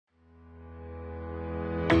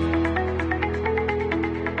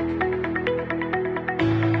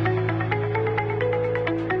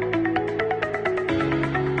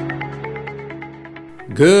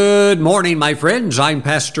Good morning, my friends. I'm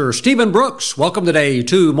Pastor Stephen Brooks. Welcome today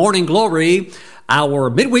to Morning Glory, our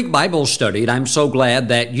midweek Bible study. And I'm so glad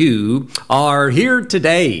that you are here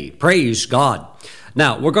today. Praise God.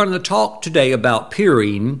 Now, we're going to talk today about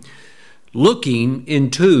peering, looking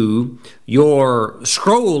into your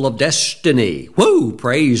scroll of destiny. Woo!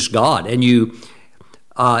 Praise God. And you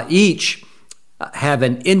each have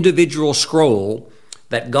an individual scroll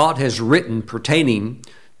that God has written pertaining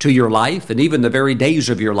to your life and even the very days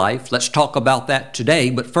of your life. Let's talk about that today.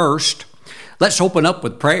 But first, let's open up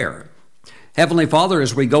with prayer. Heavenly Father,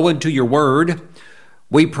 as we go into your word,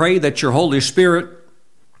 we pray that your Holy Spirit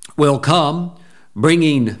will come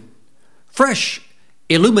bringing fresh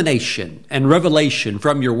illumination and revelation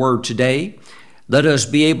from your word today. Let us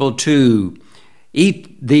be able to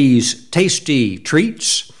eat these tasty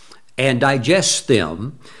treats and digest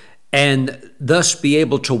them, and thus be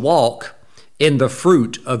able to walk in the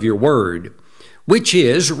fruit of your word, which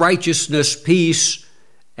is righteousness, peace,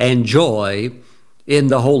 and joy in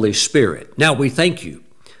the Holy Spirit. Now we thank you.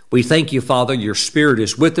 We thank you, Father, your Spirit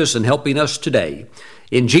is with us and helping us today.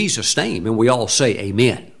 In Jesus' name, and we all say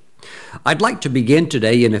amen. I'd like to begin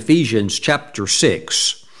today in Ephesians chapter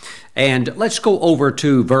 6, and let's go over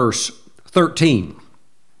to verse 13.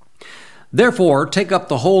 Therefore, take up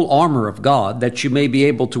the whole armor of God, that you may be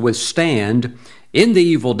able to withstand in the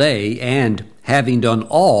evil day, and having done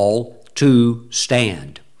all, to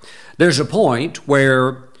stand. There's a point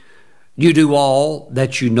where you do all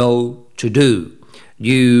that you know to do.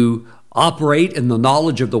 You operate in the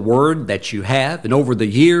knowledge of the word that you have, and over the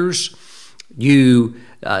years, you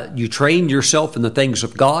train yourself in the things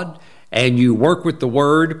of God, and you work with the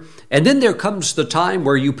word, and then there comes the time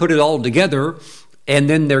where you put it all together, and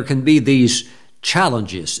then there can be these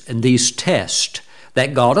challenges and these tests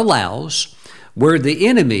that God allows, where the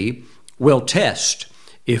enemy will test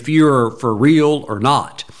if you're for real or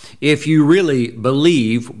not, if you really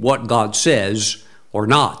believe what God says or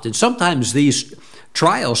not. And sometimes these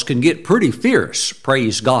trials can get pretty fierce,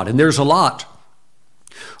 praise God. And there's a lot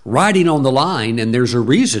riding on the line, and there's a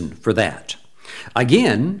reason for that.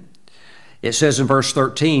 Again, it says in verse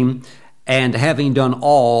 13, and having done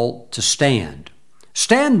all, to stand.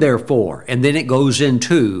 Stand therefore, and then it goes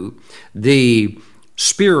into the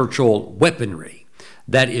spiritual weaponry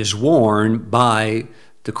that is worn by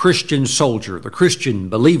the Christian soldier, the Christian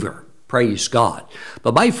believer. Praise God.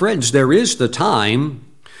 But my friends, there is the time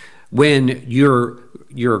when you're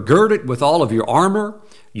girded with all of your armor,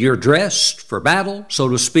 you're dressed for battle, so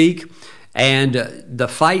to speak, and the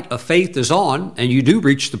fight of faith is on, and you do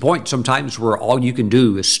reach the point sometimes where all you can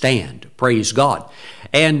do is stand. Praise God.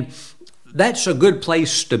 And that's a good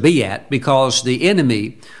place to be at, because the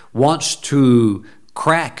enemy wants to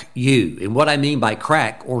crack you. And what I mean by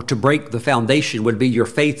crack, or to break the foundation, would be your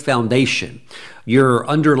faith foundation, your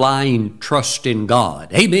underlying trust in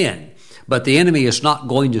God. Amen. But the enemy is not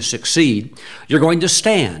going to succeed. You're going to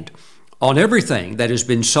stand on everything that has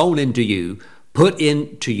been sown into you, put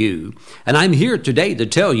into you. And I'm here today to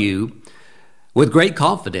tell you with great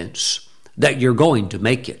confidence that you're going to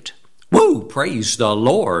make it. Woo! Praise the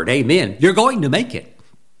Lord. Amen. You're going to make it.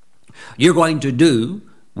 You're going to do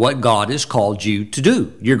what God has called you to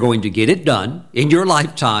do. You're going to get it done in your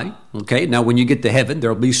lifetime. Okay, now when you get to heaven,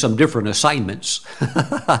 there'll be some different assignments.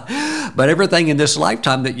 But everything in this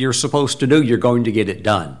lifetime that you're supposed to do, you're going to get it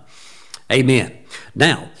done. Amen.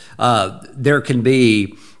 Now, there can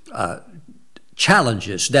be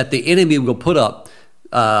challenges that the enemy will put up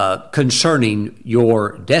concerning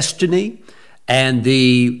your destiny and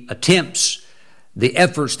the attempts, the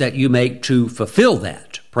efforts that you make to fulfill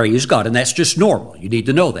that. Praise God. And that's just normal. You need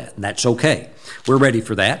to know that, and that's okay. We're ready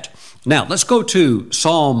for that. Now, let's go to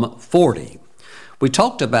Psalm 40. We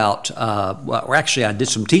talked about, I did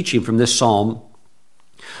some teaching from this psalm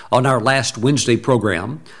on our last Wednesday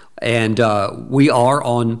program, and we are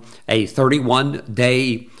on a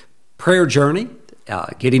 31-day prayer journey,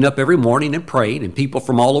 getting up every morning and praying, and people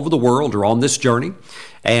from all over the world are on this journey,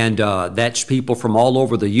 and that's people from all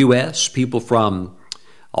over the U.S., people from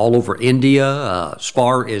all over India, as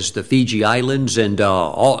far as the Fiji Islands, and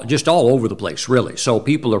just all over the place, really. So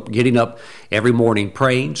people are getting up every morning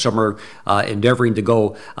praying. Some are endeavoring to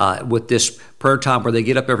go with this prayer time where they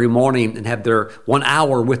get up every morning and have their 1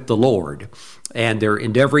 hour with the Lord. And they're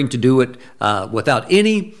endeavoring to do it without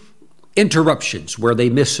any interruptions where they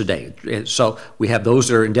miss a day. And so we have those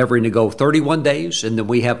that are endeavoring to go 31 days, and then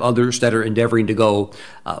we have others that are endeavoring to go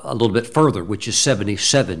a little bit further, which is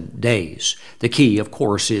 77 days. The key, of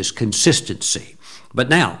course, is consistency. But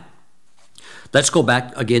now, let's go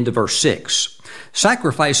back again to verse 6.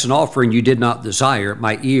 Sacrifice and offering you did not desire,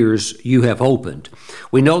 my ears you have opened.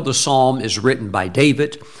 We know the psalm is written by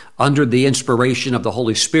David under the inspiration of the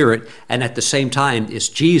Holy Spirit, and at the same time is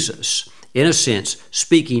Jesus, in a sense,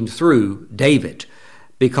 speaking through David,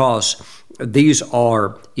 because these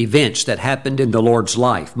are events that happened in the Lord's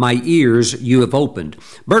life. My ears you have opened.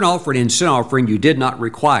 Burnt offering and sin offering you did not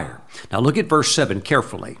require. Now look at verse 7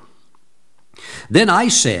 carefully. Then I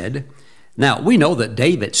said, now we know that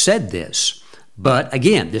David said this, but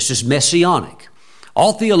again, this is messianic.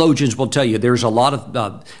 All theologians will tell you there's a lot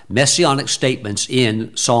of messianic statements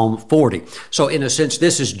in Psalm 40. So in a sense,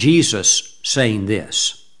 this is Jesus saying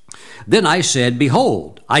this. Then I said,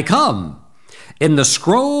 behold, I come. In the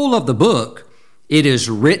scroll of the book, it is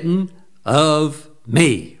written of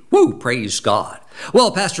me. Woo, praise God.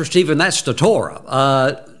 Well, Pastor Stephen, that's the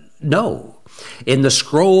Torah. No, in the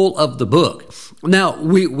scroll of the book. Now,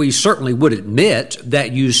 we certainly would admit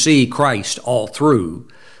that you see Christ all through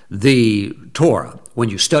the Torah. When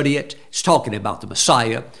you study it, it's talking about the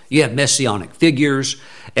Messiah. You have messianic figures,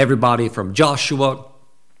 everybody from Joshua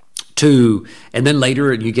to, and then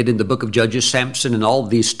later you get in the book of Judges, Samson, and all of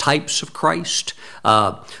these types of Christ,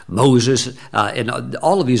 Moses, and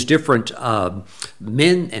all of these different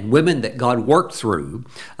men and women that God worked through,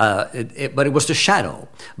 but it was the shadow.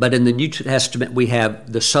 But in the New Testament, we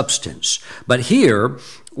have the substance. But here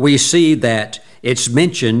we see that it's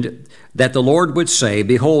mentioned that the Lord would say,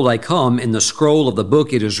 behold, I come, in the scroll of the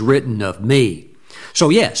book it is written of me. So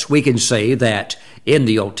yes, we can say that in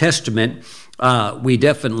the Old Testament, we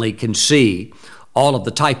definitely can see all of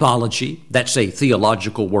the typology, that's a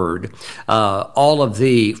theological word, all of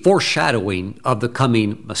the foreshadowing of the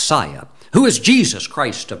coming Messiah, who is Jesus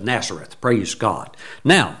Christ of Nazareth, praise God.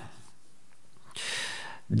 Now,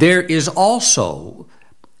 there is also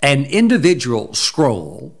an individual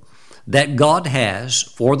scroll that God has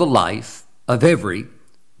for the life of every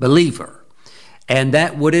believer, and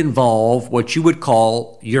that would involve what you would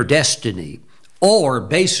call your destiny, or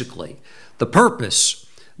basically the purpose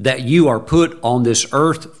that you are put on this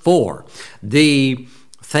earth for, the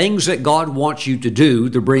things that God wants you to do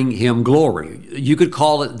to bring Him glory. You could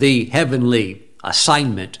call it the heavenly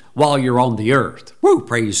assignment while you're on the earth. Woo,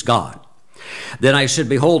 praise God. Then I said,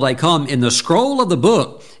 behold, I come, in the scroll of the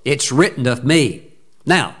book, it's written of me.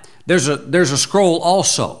 Now, there's a scroll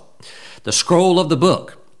also, the scroll of the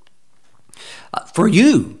book. For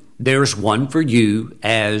you, there's one for you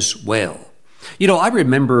as well. You know, I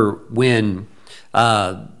remember when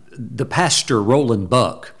the pastor Roland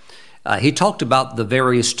Buck, he talked about the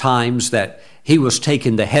various times that he was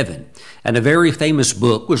taken to heaven. And a very famous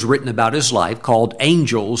book was written about his life called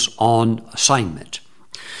Angels on Assignment.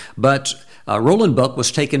 But Roland Buck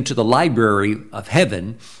was taken to the library of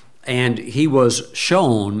heaven, and he was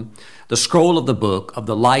shown the scroll of the book of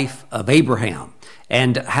the life of Abraham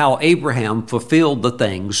and how Abraham fulfilled the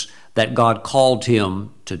things that God called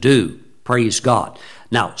him to do. Praise God.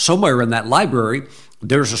 Now, somewhere in that library,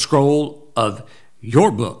 there's a scroll of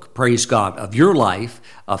your book, praise God, of your life,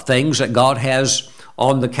 of things that God has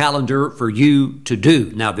on the calendar for you to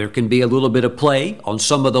do. Now, there can be a little bit of play on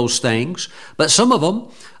some of those things, but some of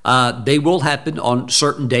them, they will happen on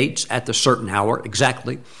certain dates at the certain hour,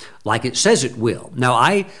 exactly like it says it will. Now,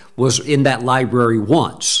 I was in that library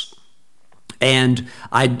once, and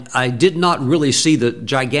I did not really see the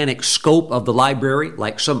gigantic scope of the library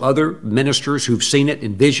like some other ministers who've seen it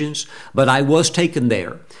in visions, but I was taken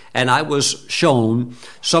there, and I was shown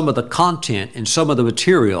some of the content and some of the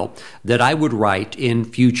material that I would write in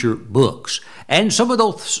future books. And some of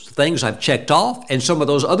those things I've checked off, and some of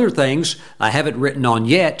those other things I haven't written on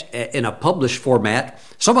yet in a published format.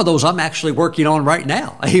 Some of those I'm actually working on right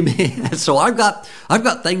now. Amen. So I've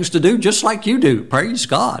got things to do just like you do. Praise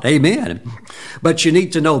God. Amen. But you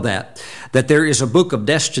need to know that there is a book of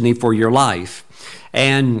destiny for your life.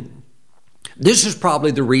 And this is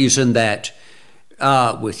probably the reason that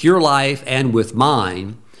with your life and with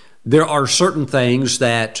mine, there are certain things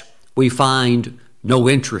that we find no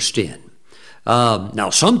interest in.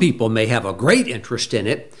 Now, some people may have a great interest in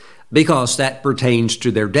it because that pertains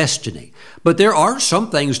to their destiny. But there are some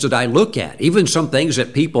things that I look at, even some things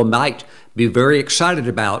that people might be very excited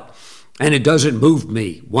about, and it doesn't move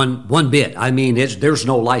me one bit. I mean, there's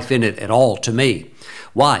no life in it at all to me.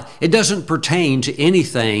 Why? It doesn't pertain to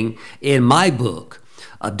anything in my book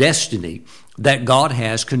of destiny that God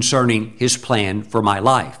has concerning His plan for my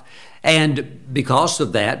life. And because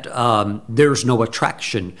of that, there's no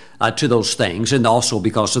attraction to those things. And also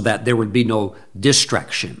because of that, there would be no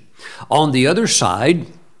distraction. On the other side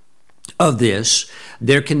of this,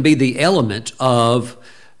 there can be the element of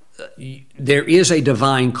there is a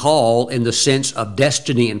divine call in the sense of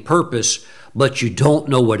destiny and purpose, but you don't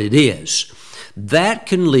know what it is. That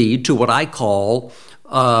can lead to what I call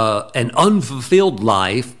an unfulfilled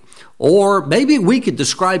life, or maybe we could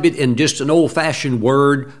describe it in just an old-fashioned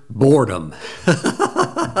word, boredom.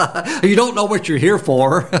 You don't know what you're here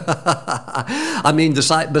for. I mean,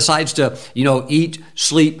 besides to, eat,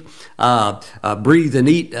 sleep, breathe and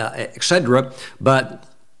eat, etc. But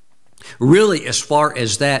really, as far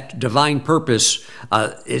as that divine purpose,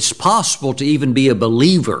 it's possible to even be a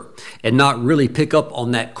believer and not really pick up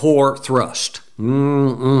on that core thrust.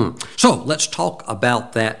 So let's talk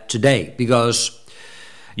about that today, because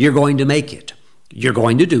you're going to make it. You're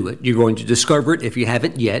going to do it. You're going to discover it if you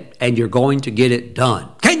haven't yet, and you're going to get it done.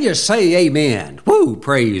 Can you say amen? Woo,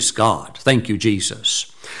 praise God. Thank you,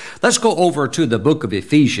 Jesus. Let's go over to the book of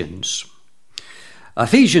Ephesians.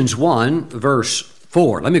 Ephesians 1, verse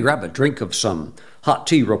 4. Let me grab a drink of some hot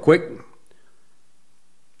tea real quick.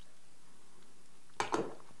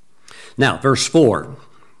 Now, verse 4.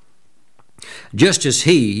 Just as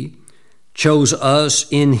he chose us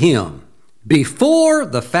in him before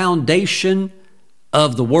the foundation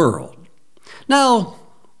of the world. Now,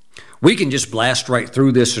 we can just blast right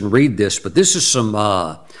through this and read this, but this is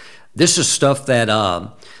stuff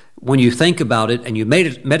that when you think about it and you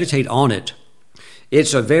meditate on it,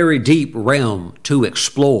 it's a very deep realm to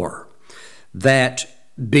explore. That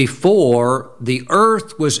before the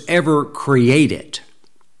earth was ever created,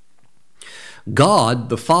 God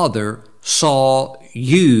the Father saw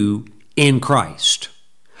you in Christ.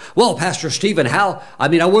 Well, Pastor Stephen, I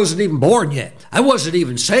wasn't even born yet. I wasn't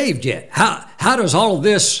even saved yet. How does all of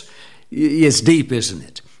this, it's deep, isn't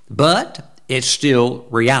it? But it's still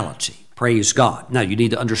reality. Praise God. Now, you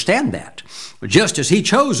need to understand that. Just as he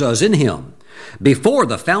chose us in him before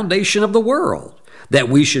the foundation of the world, that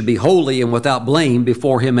we should be holy and without blame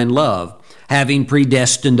before him in love, having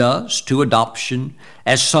predestined us to adoption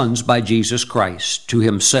as sons by Jesus Christ to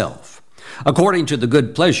himself, according to the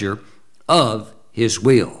good pleasure of his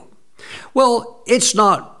will. Well, it's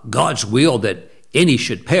not God's will that any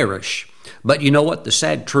should perish, but you know what? The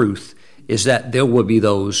sad truth is that there will be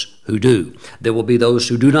those who do. There will be those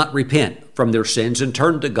who do not repent from their sins and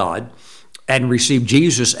turn to God and receive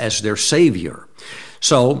Jesus as their Savior.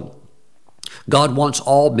 So, God wants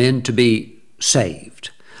all men to be saved.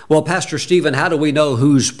 Well, Pastor Stephen, how do we know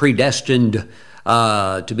who's predestined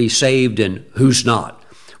to be saved and who's not?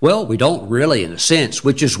 Well, we don't really, in a sense,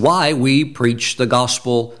 which is why we preach the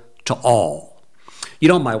gospel to all. You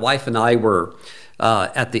know, my wife and I were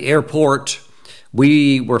at the airport.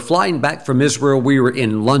 We were flying back from Israel. We were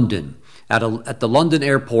in London at the London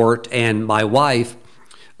airport, and my wife,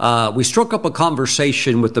 we struck up a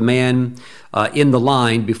conversation with the man in the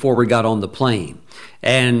line before we got on the plane.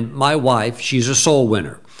 And my wife, she's a soul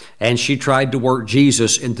winner, and she tried to work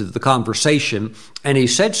Jesus into the conversation, and he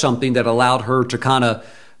said something that allowed her to kind of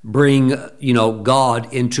bring,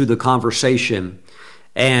 God into the conversation.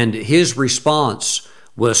 And his response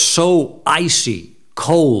was so icy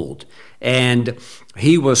cold, and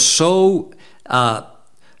he was so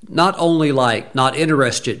not only like not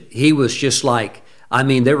interested, he was just like,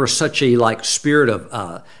 there was such a spirit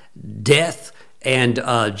of death, and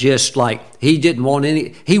just like he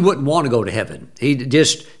wouldn't want to go to heaven. He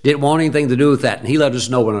just didn't want anything to do with that. And he let us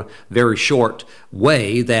know in a very short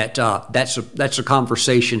way that that's a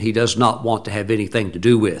conversation he does not want to have anything to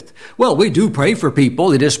do with. Well, we do pray for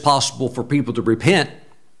people. It is possible for people to repent.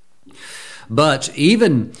 But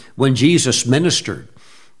even when Jesus ministered,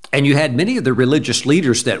 and you had many of the religious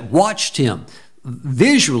leaders that watched him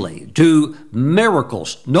visually do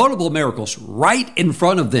miracles, notable miracles, right in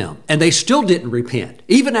front of them, and they still didn't repent.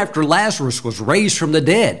 Even after Lazarus was raised from the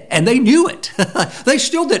dead, and they knew it, they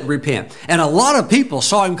still didn't repent. And a lot of people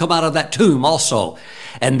saw him come out of that tomb also,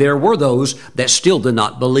 and there were those that still did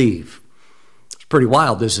not believe. It's pretty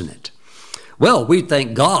wild, isn't it? Well, we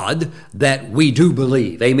thank God that we do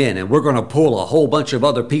believe, amen, and we're going to pull a whole bunch of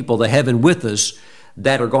other people to heaven with us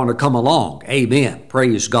that are going to come along, amen,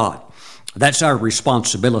 praise God. That's our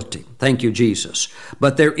responsibility. Thank you, Jesus.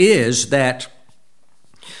 But there is that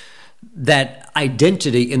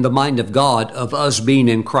identity in the mind of God of us being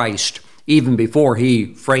in Christ even before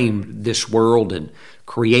he framed this world and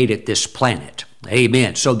created this planet.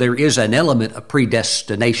 Amen. So there is an element of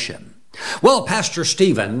predestination. Well, Pastor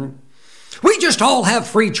Stephen, we just all have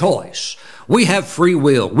free choice. We have free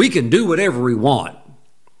will. We can do whatever we want.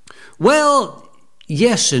 Well,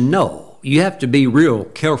 yes and no. You have to be real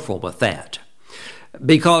careful with that,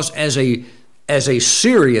 because as a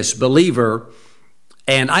serious believer,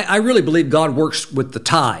 and I really believe God works with the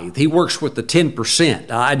tithe. He works with the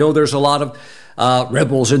 10%. I know there's a lot of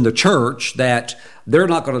rebels in the church that they're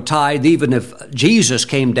not going to tithe even if Jesus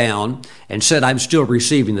came down and said, I'm still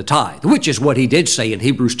receiving the tithe, which is what he did say in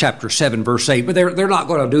Hebrews chapter 7, verse 8, but they're not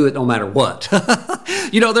going to do it no matter what.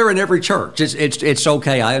 They're in every church. It's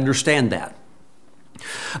okay. I understand that.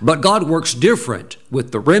 But God works different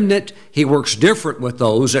with the remnant. He works different with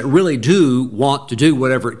those that really do want to do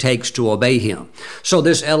whatever it takes to obey him. So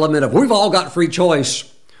this element of, we've all got free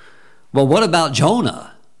choice. Well, what about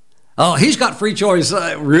Jonah? Oh, he's got free choice.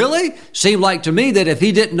 Really? Seemed like to me that if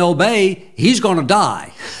he didn't obey, he's going to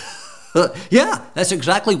die. Yeah, that's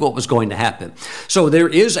exactly what was going to happen. So there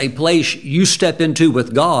is a place you step into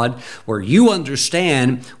with God where you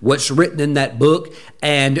understand what's written in that book,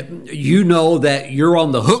 and you know that you're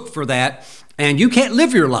on the hook for that, and you can't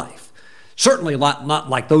live your life. Certainly not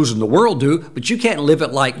like those in the world do, but you can't live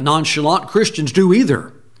it like nonchalant Christians do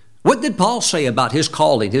either. What did Paul say about his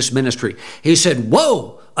calling, his ministry? He said,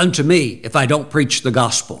 woe unto me if I don't preach the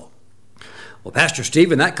gospel. Well, Pastor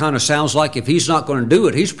Stephen, that kind of sounds like if he's not going to do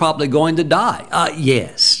it, he's probably going to die.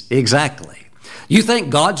 Yes, exactly. You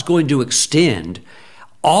think God's going to extend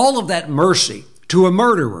all of that mercy to a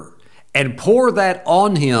murderer and pour that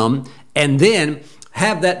on him and then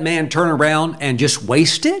have that man turn around and just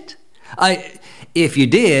waste it? If you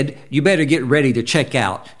did, you better get ready to check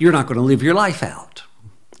out. You're not going to live your life out.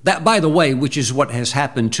 That, by the way, which is what has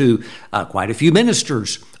happened to quite a few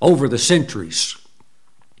ministers over the centuries.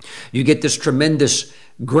 You get this tremendous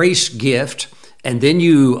grace gift, and then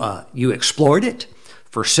you exploit it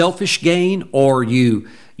for selfish gain, or you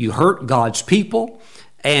hurt God's people,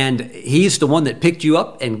 and he's the one that picked you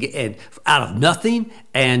up and out of nothing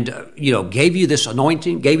and gave you this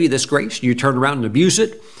anointing, gave you this grace. You turn around and abuse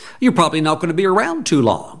it. You're probably not going to be around too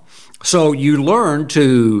long. So you learn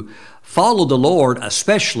to follow the Lord,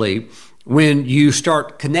 especially when you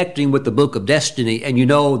start connecting with the book of destiny, and you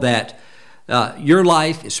know that your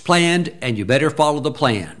life is planned, and you better follow the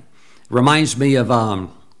plan. Reminds me of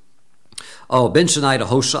Benson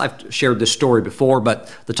Idahosa. I've shared this story before,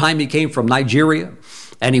 but the time he came from Nigeria,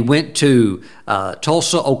 and he went to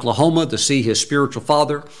Tulsa, Oklahoma, to see his spiritual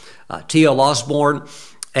father, T.L. Osborne.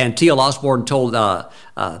 And T.L. Osborne told Brother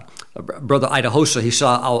Idahosa, he said,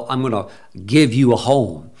 I'm going to give you a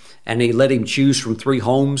home. And he let him choose from 3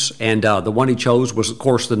 homes, and the one he chose was, of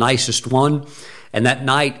course, the nicest one. And that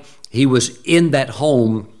night, he was in that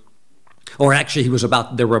home, or actually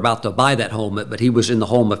they were about to buy that home, but he was in the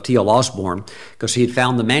home of T.L. Osborne because he had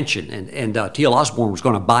found the mansion, and T.L. Osborne was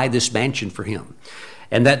going to buy this mansion for him.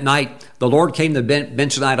 And that night, the Lord came to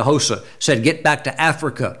Benson Idahosa, said, get back to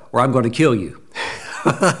Africa or I'm going to kill you.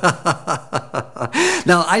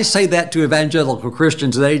 Now, I say that to evangelical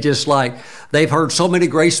Christians. They've heard so many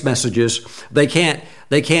grace messages, they can't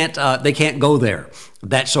go there.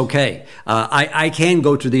 That's okay. I can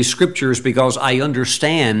go to these scriptures because I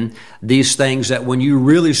understand these things, that when you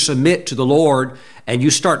really submit to the Lord and you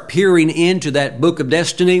start peering into that book of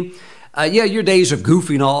destiny, your days of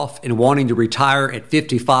goofing off and wanting to retire at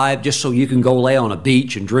 55 just so you can go lay on a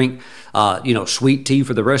beach and drink, sweet tea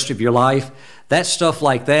for the rest of your life, that stuff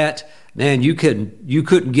like that, man, you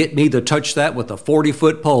couldn't get me to touch that with a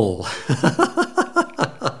 40-foot pole.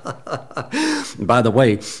 By the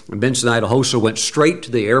way, Benson Idahosa went straight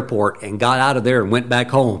to the airport and got out of there and went back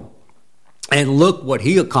home. And look what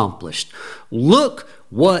he accomplished. Look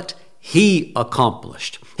what he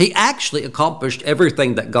accomplished. He actually accomplished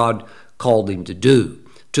everything that God called him to do,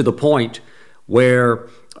 to the point where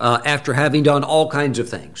after having done all kinds of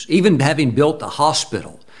things, even having built a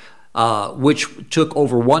hospital, which took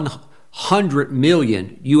over $100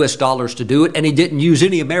 million to do it, and he didn't use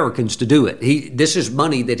any Americans to do it. This is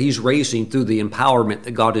money that he's raising through the empowerment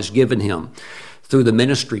that God has given him through the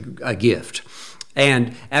ministry gift.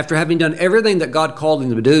 And after having done everything that God called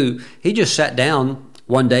him to do, he just sat down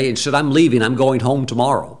one day and said, I'm leaving, I'm going home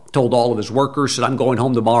tomorrow. Told all of his workers, said, I'm going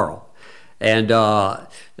home tomorrow. And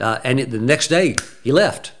the next day he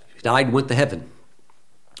left. He died and went to heaven.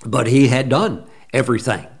 But he had done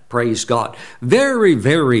everything. Praise God. Very,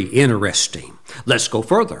 very interesting. Let's go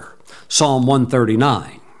further. Psalm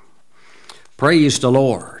 139. Praise the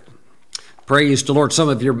Lord. Praise the Lord. Some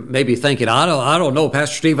of you may be thinking, I don't know,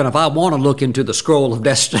 Pastor Stephen, if I want to look into the scroll of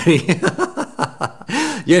destiny.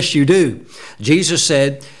 Yes, you do. Jesus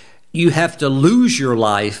said, you have to lose your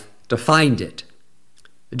life to find it.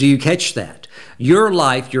 Do you catch that? Your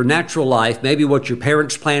life, your natural life, maybe what your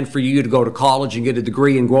parents planned for you to go to college and get a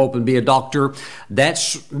degree and grow up and be a doctor,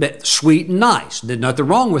 that's sweet and nice. There's nothing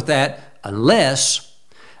wrong with that unless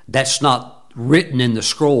that's not written in the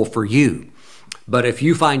scroll for you. But if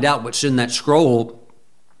you find out what's in that scroll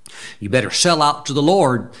You better sell out to the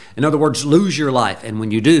Lord. In other words, lose your life. And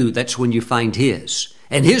when you do, that's when you find His.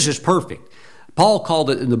 And His is perfect. Paul called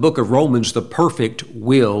it in the book of Romans the perfect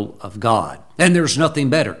will of God. And there's nothing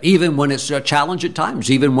better, even when it's a challenge at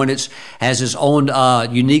times, even when it has its own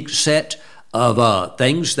unique set of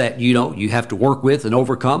things that you have to work with and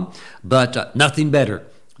overcome. But nothing better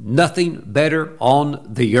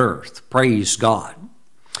on the earth. Praise God.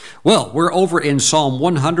 Well, we're over in Psalm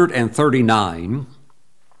 139.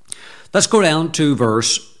 Let's go down to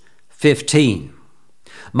verse 15.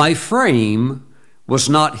 My frame was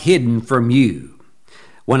not hidden from you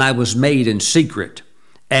when I was made in secret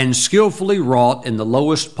and skillfully wrought in the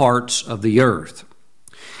lowest parts of the earth.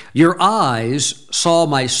 Your eyes saw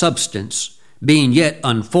my substance being yet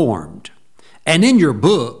unformed, and in your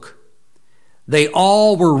book they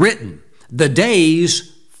all were written, the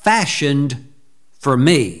days fashioned for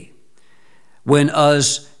me, when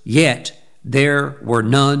as yet there were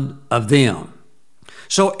none of them.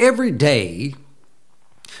 So every day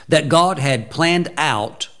that God had planned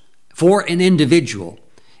out for an individual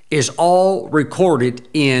is all recorded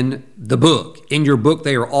in the book. In your book,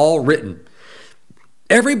 they are all written.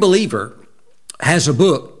 Every believer has a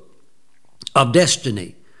book of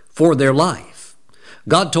destiny for their life.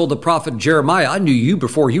 God told the prophet Jeremiah, I knew you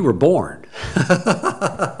before you were born.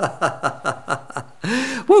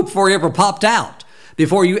 Well, before you ever popped out.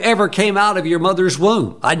 Before you ever came out of your mother's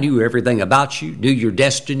womb. I knew everything about you, knew your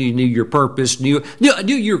destiny, knew your purpose, knew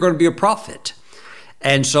you were going to be a prophet.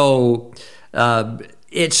 And so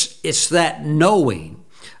it's that knowing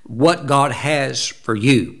what God has for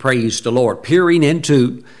you. Praise the Lord. Peering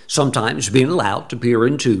into, sometimes being allowed to peer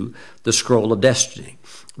into the scroll of destiny.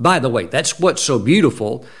 By the way, that's what's so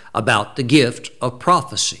beautiful about the gift of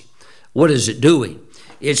prophecy. What is it doing?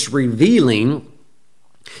 It's revealing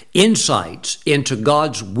insights into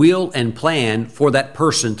God's will and plan for that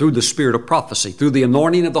person through the spirit of prophecy, through the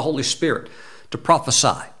anointing of the Holy Spirit to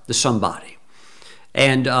prophesy to somebody.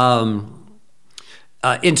 And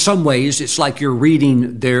in some ways, it's like you're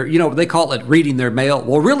reading their, they call it reading their mail.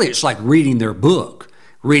 Well, really, it's like reading their book,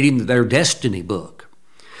 reading their destiny book.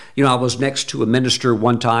 I was next to a minister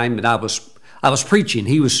one time, and I was preaching.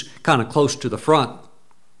 He was kind of close to the front.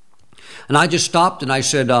 And I just stopped and I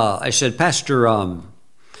said, Pastor,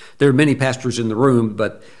 there are many pastors in the room,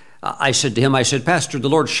 but I said to him, Pastor, the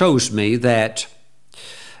Lord shows me that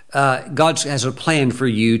God has a plan for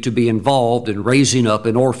you to be involved in raising up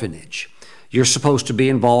an orphanage. You're supposed to be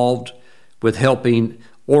involved with helping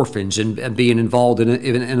orphans and being involved in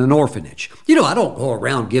an orphanage. I don't go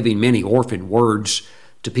around giving many orphan words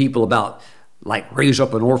to people about like raise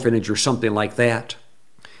up an orphanage or something like that.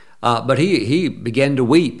 But he began to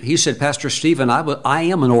weep. He said, Pastor Stephen, I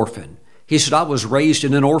am an orphan. He said, I was raised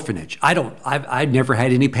in an orphanage. I never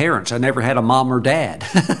had any parents. I never had a mom or dad.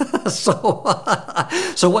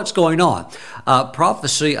 So what's going on?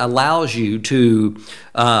 Prophecy allows you to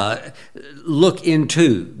look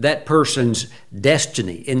into that person's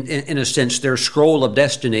destiny, in a sense, their scroll of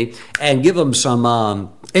destiny, and give them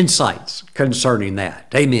some insights concerning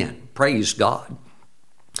that. Amen. Praise God.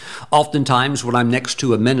 Oftentimes when I'm next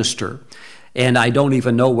to a minister, and I don't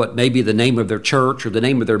even know what maybe the name of their church or the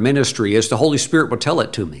name of their ministry is, the Holy Spirit will tell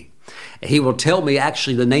it to me. He will tell me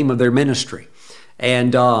actually the name of their ministry.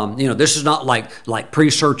 And, this is not like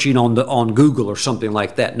pre-searching on Google or something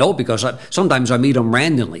like that. No, because sometimes I meet them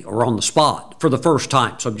randomly or on the spot for the first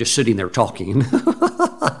time. So I'm just sitting there talking.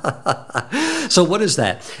 So what is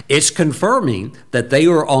that? It's confirming that they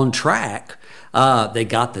are on track. They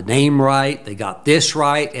got the name right. They got this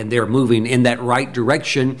right. And they're moving in that right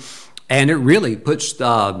direction. And it really puts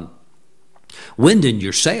wind in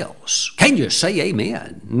your sails. Can you say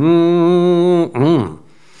amen? Mm-mm.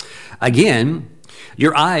 Again,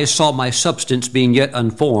 your eyes saw my substance being yet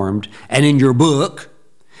unformed, and in your book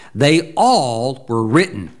they all were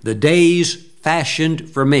written, the days fashioned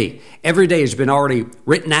for me. Every day has been already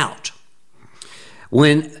written out.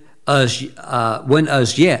 When as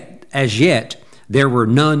yet there were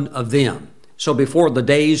none of them. So before the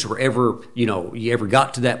days were ever, you ever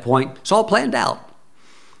got to that point, it's all planned out.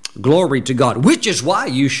 Glory to God, which is why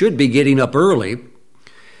you should be getting up early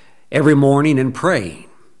every morning and praying.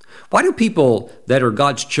 Why do people that are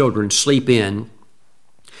God's children sleep in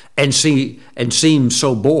and seem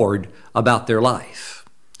so bored about their life?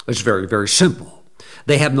 It's very, very simple.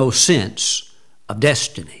 They have no sense of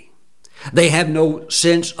destiny. They have no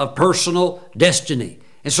sense of personal destiny.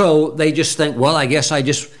 And so they just think, well, I guess I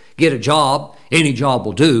just get a job, any job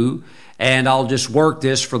will do, and I'll just work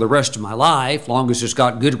this for the rest of my life, long as it's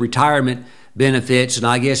got good retirement benefits, and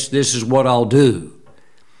I guess this is what I'll do.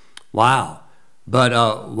 Wow.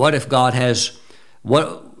 But what if God has,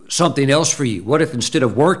 what something else for you? What if instead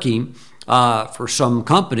of working for some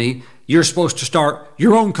company, you're supposed to start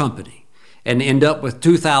your own company and end up with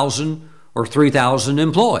 2,000 or 3,000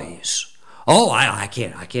 employees? Oh, I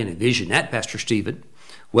can't envision that, Pastor Stephen.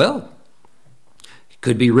 Well, it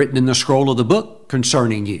could be written in the scroll of the book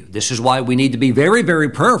concerning you. This is why we need to be very, very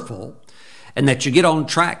prayerful and that you get on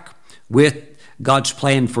track with God's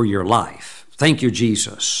plan for your life. Thank you,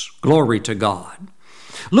 Jesus. Glory to God.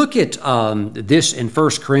 Look at this in 1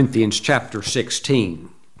 Corinthians chapter 16,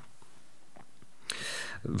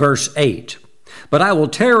 verse 8. But I will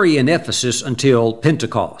tarry in Ephesus until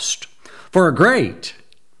Pentecost, for a great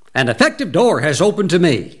and effective door has opened to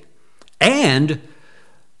me, and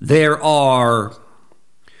there are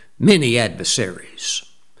many adversaries.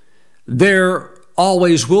 There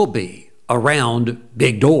always will be around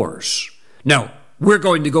big doors. Now, we're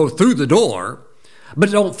going to go through the door,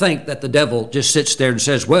 but don't think that the devil just sits there and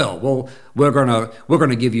says, well, we're going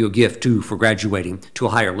to give you a gift too for graduating to a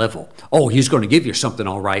higher level. Oh, he's going to give you something,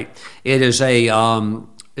 all right. It is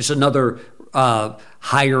it's another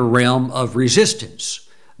higher realm of resistance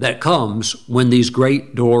that comes when these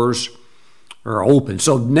great doors are open.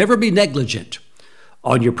 So never be negligent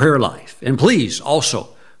on your prayer life. And please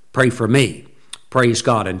also pray for me. Praise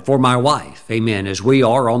God. And for my wife. Amen. As we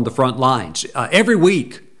are on the front lines every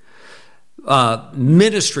week,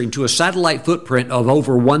 ministering to a satellite footprint of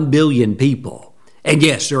over 1 billion people. And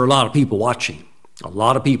yes, there are a lot of people watching. A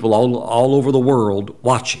lot of people all over the world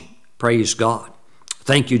watching. Praise God.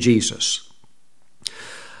 Thank you, Jesus.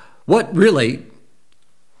 What really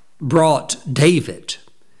brought David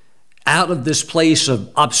out of this place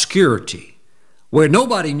of obscurity where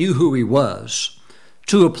nobody knew who he was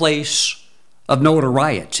to a place of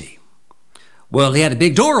notoriety? Well, he had a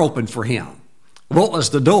big door open for him. What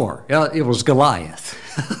was the door? It was Goliath.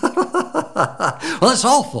 Well, that's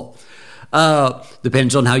awful.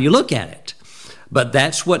 Depends on how you look at it. But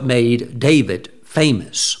that's what made David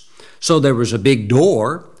famous. So there was a big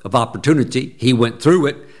door of opportunity. He went through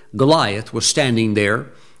it. Goliath was standing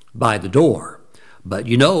there by the door. But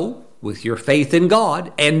with your faith in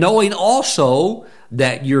God and knowing also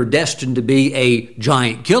that you're destined to be a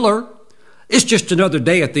giant killer, it's just another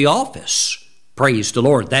day at the office. Praise the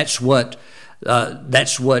Lord. That's what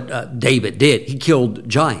David did. He killed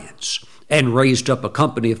giants and raised up a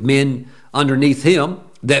company of men underneath him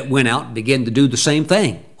that went out and began to do the same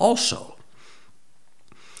thing also.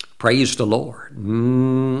 Praise the Lord.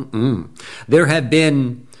 There have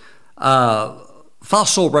been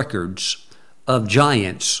fossil records of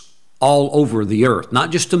giants all over the earth,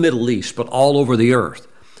 not just the Middle East, but all over the earth.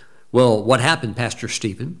 Well, what happened, Pastor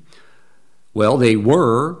Stephen? Well, they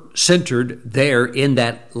were centered there in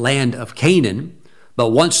that land of Canaan, but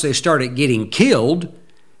once they started getting killed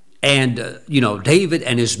and, David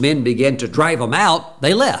and his men began to drive them out,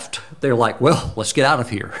 they left. They're like, well, let's get out of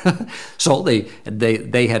here. So they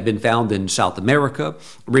have been found in South America.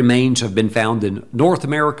 Remains have been found in North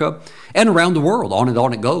America and around the world. On and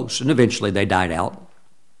on it goes. And eventually they died out.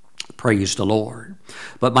 Praise the Lord.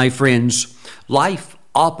 But my friends, life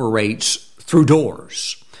operates through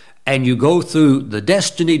doors. And you go through the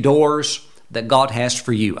destiny doors that God has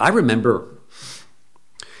for you. I remember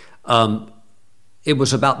it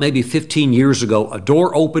was about maybe 15 years ago, a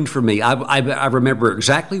door opened for me. I remember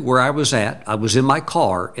exactly where I was at. I was in my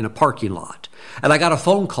car in a parking lot, and I got a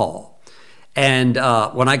phone call. And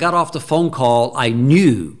when I got off the phone call, I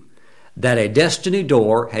knew that a destiny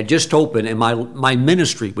door had just opened, and my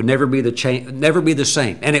ministry would never be the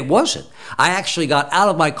same. And it wasn't. I actually got out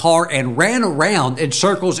of my car and ran around in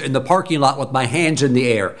circles in the parking lot with my hands in the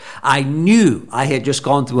air. I knew I had just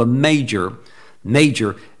gone through a major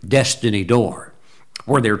destiny door.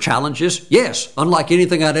 Were there challenges? Yes, unlike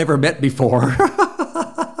anything I'd ever met before.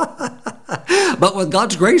 But with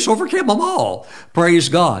God's grace, overcame them all. Praise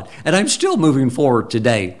God. And I'm still moving forward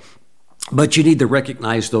today. But you need to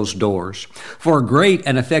recognize those doors. For a great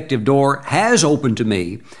and effective door has opened to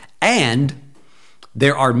me, and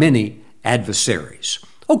there are many adversaries.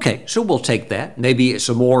 Okay, so we'll take that. Maybe it's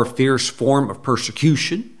a more fierce form of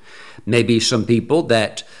persecution. Maybe some people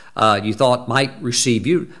that you thought might receive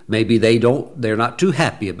you, maybe they're not too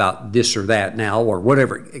happy about this or that now, or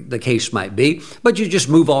whatever the case might be, but you just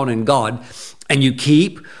move on in God and you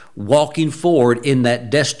keep walking forward in that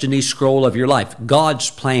destiny scroll of your life. God's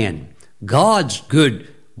plan, God's good,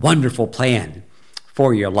 wonderful plan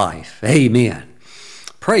for your life. Amen.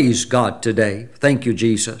 Praise God today. Thank you,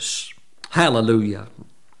 Jesus. Hallelujah.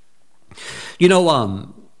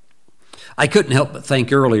 I couldn't help but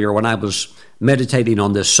think earlier when I was meditating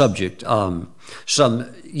on this subject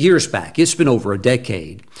some years back. It's been over a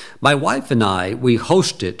decade. My wife and I, we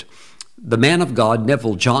hosted the man of God,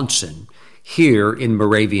 Neville Johnson, here in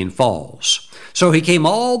Moravian Falls. So he came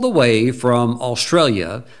all the way from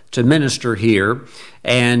Australia to minister here,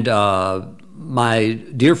 and my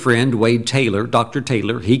dear friend Wade Taylor, Dr.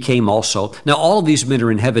 Taylor, he came also. Now, all of these men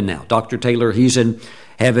are in heaven now. Dr. Taylor, he's in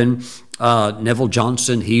heaven. Neville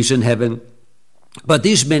Johnson, he's in heaven. But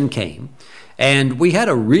these men came, and we had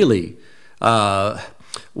a really,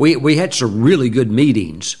 we had some really good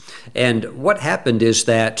meetings. And what happened is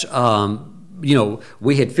that,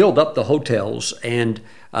 we had filled up the hotels, and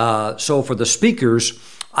so for the speakers,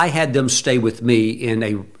 I had them stay with me in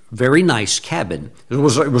a very nice cabin. It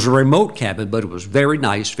was a remote cabin, but it was very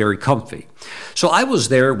nice, very comfy. So I was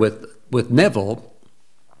there with Neville.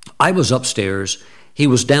 I was upstairs. He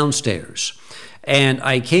was downstairs. And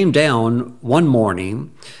I came down one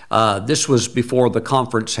morning. This was before the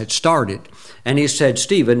conference had started. And he said,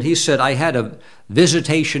 Stephen, he said, I had a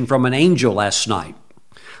visitation from an angel last night.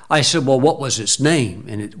 I said, well, what was its name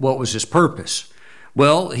and what was its purpose?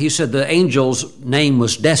 Well, he said the angel's name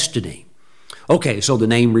was Destiny. Okay, so the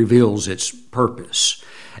name reveals its purpose.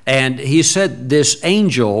 And he said this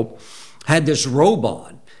angel had this robe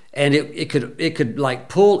on, and it could like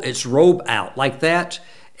pull its robe out like that,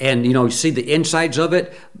 and you see the insides of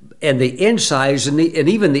it, and the insides and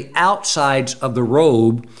even the outsides of the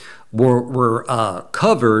robe were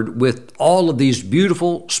covered with all of these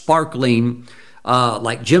beautiful, sparkling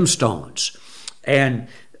like gemstones, and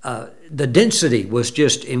the density was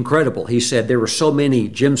just incredible. He said there were so many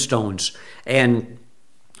gemstones. And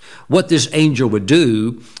what this angel would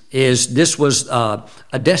do is this was a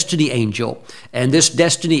destiny angel. And this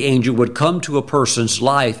destiny angel would come to a person's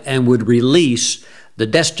life and would release the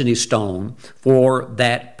destiny stone for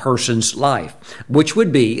that person's life, which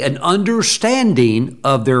would be an understanding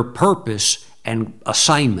of their purpose and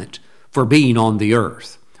assignment for being on the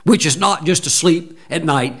earth. Which is not just to sleep at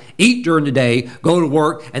night, eat during the day, go to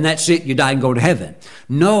work, and that's it, you die and go to heaven.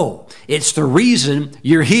 No, it's the reason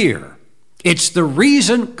you're here. It's the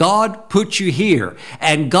reason God put you here.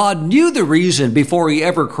 And God knew the reason before He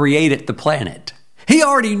ever created the planet. He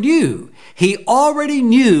already knew. He already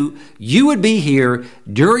knew you would be here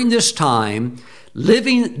during this time,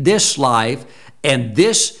 living this life, and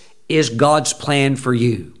this is God's plan for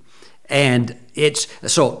you. And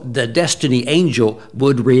so the destiny angel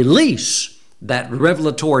would release that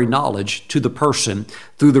revelatory knowledge to the person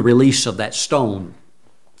through the release of that stone.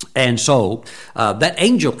 And so that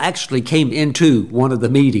angel actually came into one of the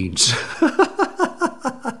meetings. And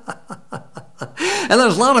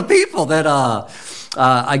there's a lot of people that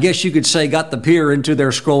I guess you could say got the peer into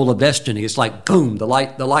their scroll of destiny. It's like, boom, the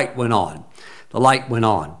light went on. The light went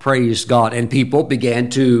on. Praise God. And people began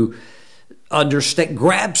to understand,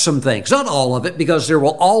 grab some things, not all of it, because there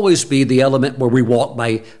will always be the element where we walk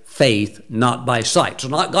by faith, not by sight. So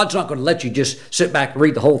God's not going to let you just sit back and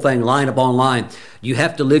read the whole thing line upon line. You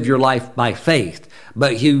have to live your life by faith,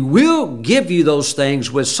 but He will give you those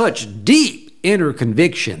things with such deep inner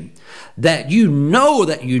conviction that you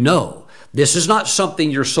know this is not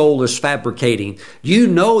something your soul is fabricating. You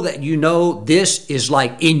know this is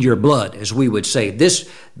like in your blood, as we would say.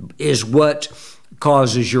 This is what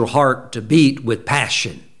causes your heart to beat with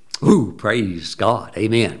passion. Ooh, praise God.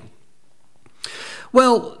 Amen.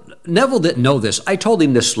 Well, Neville didn't know this. I told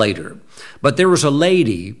him this later. But there was a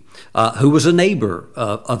lady who was a neighbor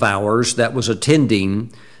of ours that was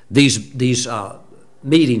attending these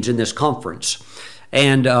meetings in this conference.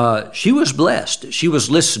 And she was blessed. She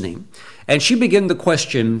was listening. And she began to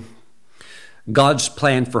question God's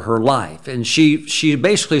plan for her life. And she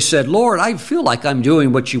basically said, Lord, I feel like I'm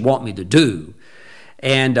doing what you want me to do.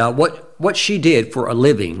 And what she did for a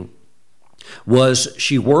living was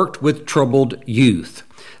she worked with troubled youth.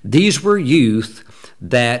 These were youth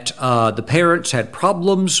that the parents had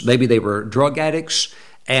problems. Maybe they were drug addicts,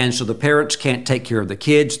 and so the parents can't take care of the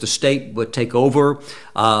kids. The state would take over,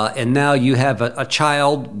 and now you have a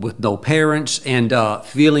child with no parents and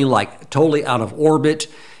feeling like totally out of orbit.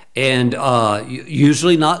 And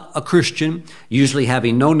usually not a Christian, usually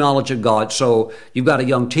having no knowledge of God. So you've got a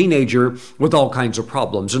young teenager with all kinds of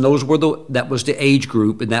problems, and that was the age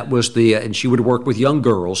group, and and she would work with young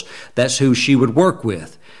girls. That's who she would work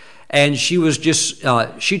with. And she was just,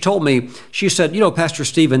 she told me, she said, Pastor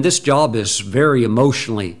Stephen, this job is very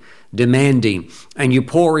emotionally demanding, and you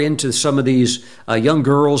pour into some of these young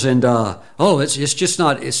girls, and it's just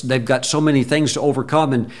not. They've got so many things to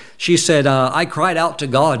overcome. And she said, I cried out to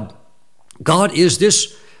God, God, is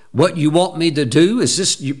this what you want me to do? Is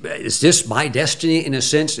this my destiny in a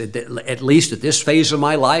sense? At least at this phase of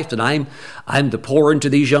my life, that I'm to pour into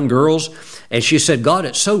these young girls. And she said, God,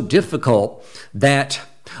 it's so difficult that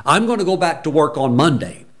I'm going to go back to work on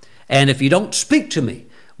Monday. And if you don't speak to me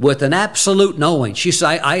with an absolute knowing, she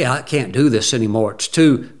said, I can't do this anymore. It's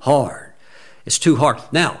too hard. It's too hard.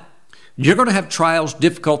 Now, you're going to have trials,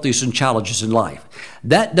 difficulties, and challenges in life.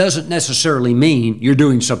 That doesn't necessarily mean you're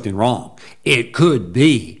doing something wrong. It could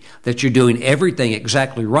be that you're doing everything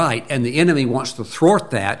exactly right, and the enemy wants to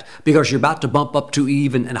thwart that because you're about to bump up to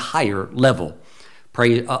even a higher level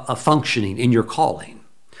of functioning in your calling.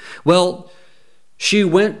 Well, she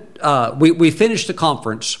went, we finished the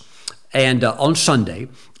conference and on Sunday,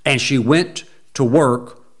 and she went to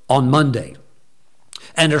work on Monday.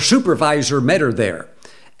 And her supervisor met her there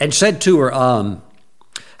and said to her,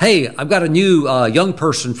 hey, I've got a new young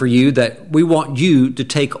person for you that we want you to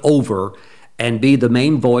take over and be the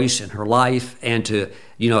main voice in her life and to,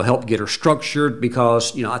 help get her structured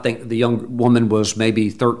because, I think the young woman was maybe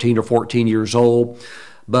 13 or 14 years old.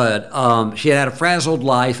 But she had a frazzled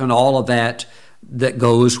life and all of that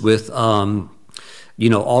goes with, all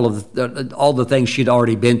of the things she'd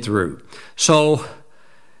already been through. So,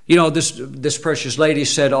 this precious lady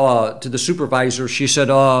said to the supervisor, she said,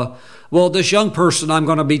 well, this young person, I'm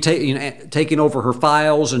going to be taking over her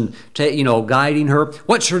files and, guiding her.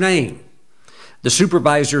 What's her name? The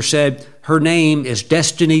supervisor said, her name is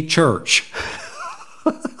Destiny Church.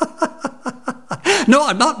 No,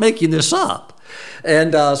 I'm not making this up.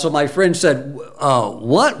 And so my friend said,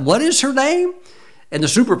 what is her name? And the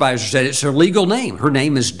supervisor said, it's her legal name. Her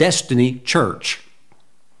name is Destiny Church.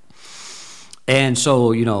 And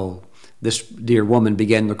so, this dear woman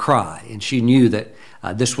began to cry, and she knew that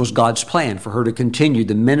this was God's plan for her to continue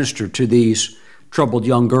to minister to these troubled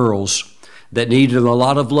young girls that needed a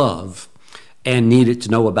lot of love and needed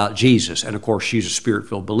to know about Jesus. And of course, she's a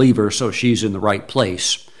Spirit-filled believer, so she's in the right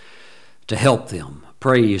place to help them.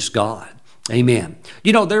 Praise God. Amen.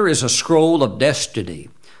 There is a scroll of destiny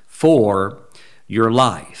for your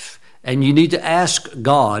life, and you need to ask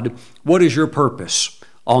God, what is your purpose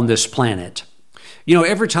on this planet?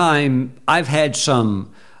 Every time I've had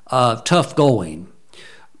some tough going,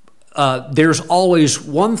 there's always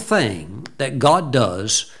one thing that God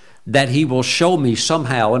does that He will show me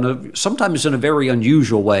somehow, sometimes in a very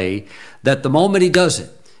unusual way, that the moment He does it,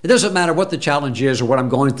 it doesn't matter what the challenge is or what I'm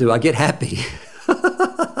going through, I get happy.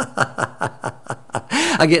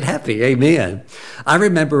 I get happy. Amen. I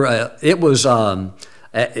remember it wasn't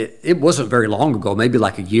very long ago, maybe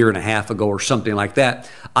like a year and a half ago or something like that.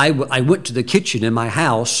 I went to the kitchen in my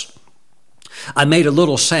house. I made a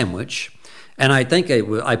little sandwich, and I think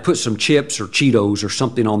I put some chips or Cheetos or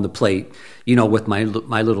something on the plate, with my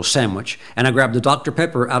little sandwich. And I grabbed the Dr.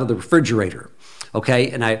 Pepper out of the refrigerator,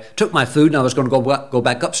 okay? And I took my food, and I was going to go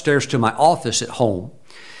back upstairs to my office at home.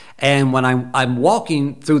 And when I'm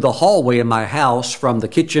walking through the hallway in my house from the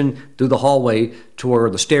kitchen through the hallway to where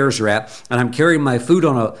the stairs are at, and I'm carrying my food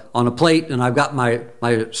on a plate, and I've got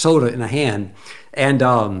my soda in a hand, and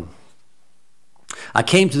I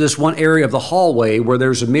came to this one area of the hallway where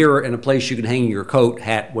there's a mirror and a place you can hang your coat,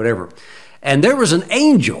 hat, whatever. And there was an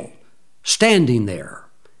angel standing there,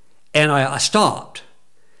 and I stopped,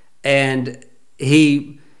 and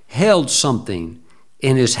he held something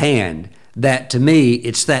in his hand that to me,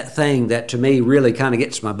 it's that thing that to me really kind of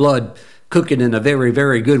gets my blood cooking in a very,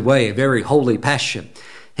 very good way, a very holy passion.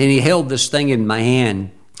 And he held this thing in my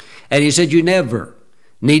hand, and he said, you never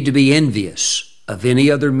need to be envious of any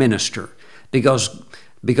other minister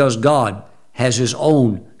because God has His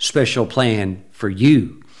own special plan for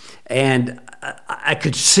you. And I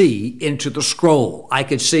could see into the scroll. I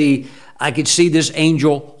could see this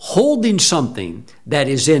angel holding something that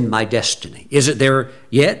is in my destiny. Is it there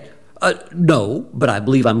yet? No, but I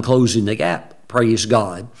believe I'm closing the gap. Praise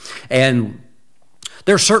God. And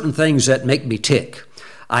there are certain things that make me tick.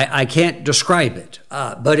 I can't describe it,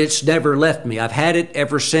 but it's never left me. I've had it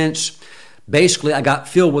ever since. Basically, I got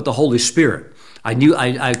filled with the Holy Spirit. I knew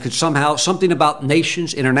I could somehow, something about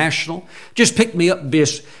Nations International just picked me up,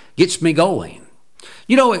 just gets me going.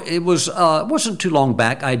 It wasn't too long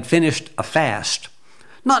back. I'd finished a fast,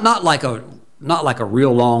 not like a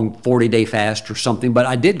real long 40-day fast or something, but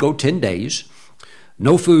I did go 10 days,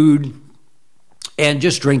 no food, and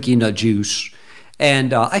just drinking a juice.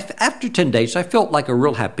 And after 10 days, I felt like a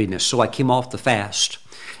real happiness, so I came off the fast,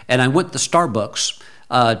 and I went to Starbucks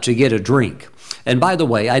to get a drink. And by the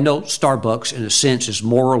way, I know Starbucks, in a sense, is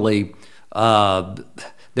morally, they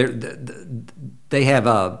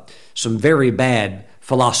have some very bad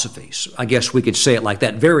philosophies. I guess we could say it like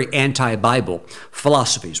that. Very anti-Bible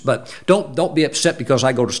philosophies. But don't be upset because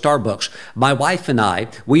I go to Starbucks. My wife and I,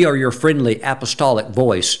 we are your friendly apostolic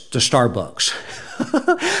voice to Starbucks.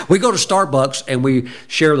 We go to Starbucks and we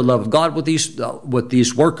share the love of God with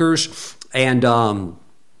these workers. And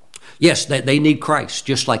Yes, they need Christ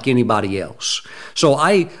just like anybody else. So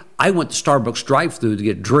I went to Starbucks drive-thru to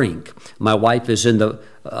get a drink. My wife is in the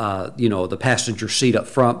the passenger seat up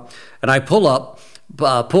front, and I pull up,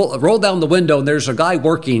 roll down the window, and there's a guy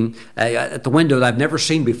working at the window that I've never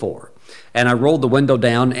seen before. And I rolled the window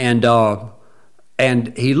down,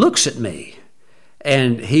 and he looks at me,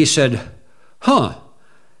 and he said, "Huh?"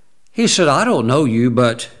 He said, "I don't know you,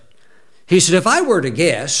 but," he said, "if I were to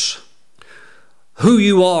guess who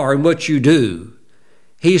you are and what you do,"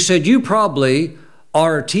 he said, "you probably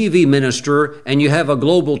are a TV minister and you have a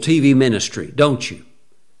global TV ministry, don't you?"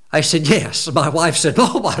 I said, "Yes." My wife said,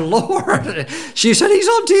 "Oh, my Lord." She said, "He's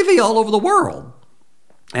on TV all over the world."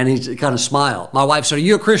 And he kind of smiled. My wife said, "Are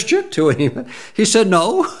you a Christian?" to him. He said,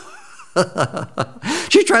 "No."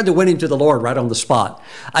 She tried to win him to the Lord right on the spot.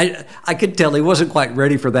 I could tell he wasn't quite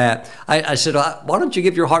ready for that. I said, "Why don't you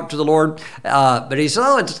give your heart to the Lord?" But he said,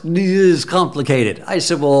 "Oh, it is complicated." I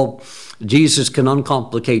said, "Well, Jesus can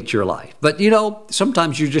uncomplicate your life." But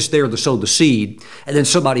sometimes you're just there to sow the seed, and then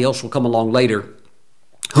somebody else will come along later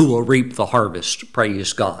who will reap the harvest.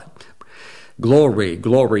 Praise God. Glory,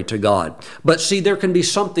 glory to God. But see, there can be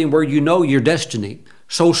something where you know your destiny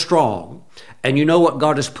so strong, and you know what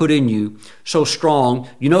God has put in you so strong,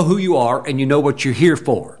 you know who you are, and you know what you're here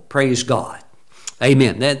for. Praise God.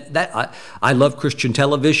 Amen. I love Christian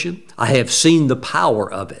television. I have seen the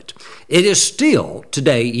power of it. It is still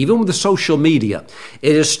today, even with the social media,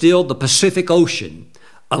 it is still the Pacific Ocean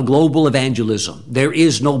of global evangelism. There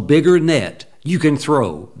is no bigger net you can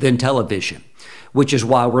throw than television, which is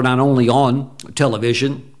why we're not only on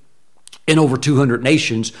television in over 200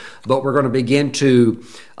 nations, but we're going to begin to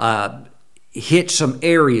hit some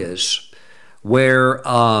areas where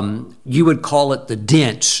you would call it the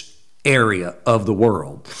dense area of the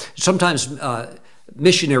world. Sometimes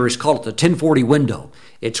missionaries call it the 1040 window.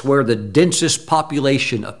 It's where the densest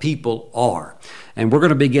population of people are. And we're going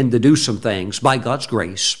to begin to do some things by God's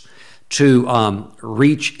grace to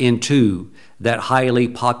reach into that highly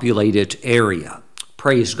populated area.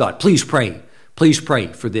 Praise God. Please pray. Please pray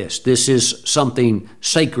for this. This is something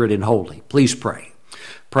sacred and holy. Please pray.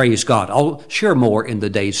 Praise God. I'll share more in the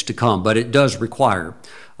days to come, but it does require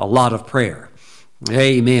a lot of prayer.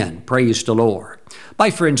 Amen. Praise the Lord.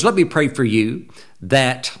 My friends, let me pray for you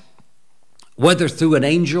that whether through an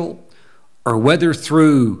angel or whether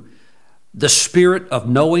through the spirit of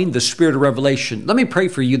knowing, the spirit of revelation, let me pray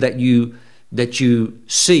for you that you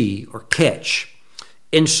see or catch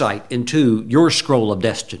insight into your scroll of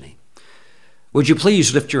destiny. Would you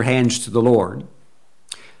please lift your hands to the Lord?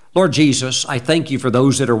 Lord Jesus, I thank you for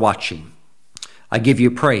those that are watching. I give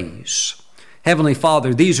you praise. Heavenly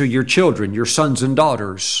Father, these are your children, your sons and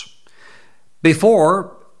daughters.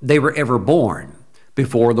 Before they were ever born,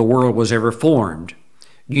 before the world was ever formed,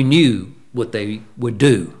 you knew what they would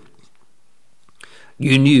do.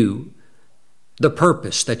 You knew the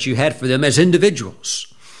purpose that you had for them as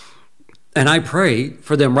individuals. And I pray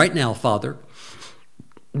for them right now, Father,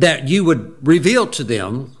 that you would reveal to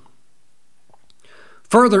them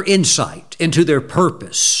further insight into their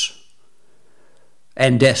purpose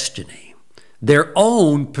and destiny, their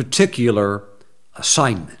own particular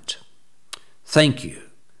assignment. Thank you.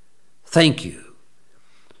 Thank you.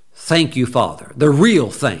 Thank you, Father. The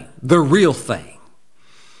real thing.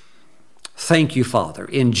 Thank you, Father.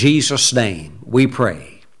 In Jesus' name we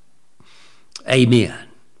pray. Amen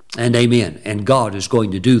and amen. And God is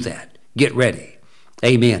going to do that. Get ready.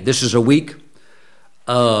 Amen. This is a week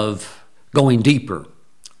of going deeper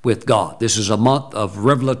with God. This is a month of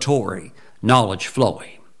revelatory knowledge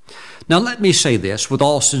flowing. Now let me say this with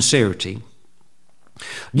all sincerity.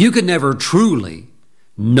 You can never truly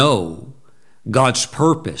know God's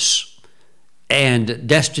purpose and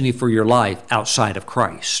destiny for your life outside of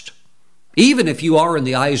Christ. Even if you are in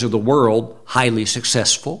the eyes of the world highly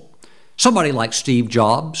successful, somebody like Steve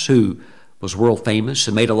Jobs, who was world famous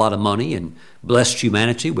and made a lot of money and blessed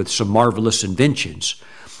humanity with some marvelous inventions,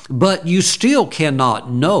 but you still cannot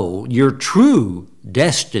know your true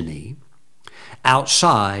destiny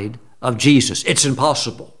outside of Jesus. It's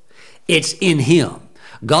impossible. It's in Him.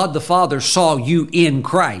 God the Father saw you in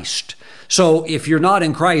Christ. So if you're not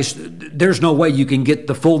in Christ, there's no way you can get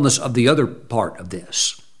the fullness of the other part of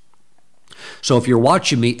this. So if you're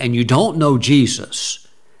watching me and you don't know Jesus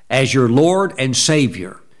as your Lord and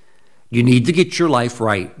Savior, you need to get your life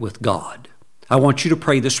right with God. I want you to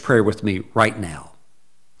pray this prayer with me right now.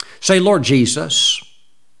 Say, Lord Jesus,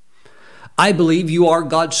 I believe you are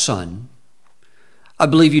God's Son. I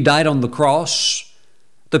believe you died on the cross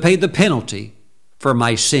to pay the penalty for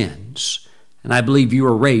my sins. And I believe you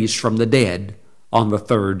were raised from the dead on the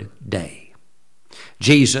third day.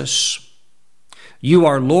 Jesus, You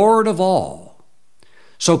are Lord of all.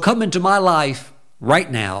 So come into my life right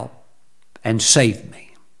now and save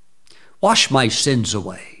me. Wash my sins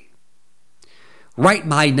away. Write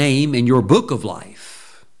my name in your book of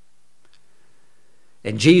life.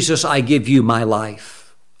 And Jesus, I give you my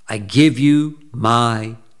life. I give you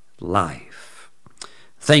my life.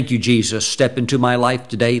 Thank you, Jesus. Step into my life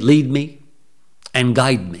today. Lead me and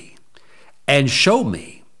guide me and show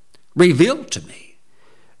me, reveal to me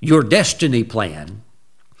your destiny plan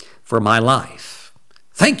for my life.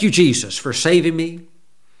 Thank you, Jesus, for saving me.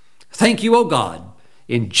 Thank you, oh God.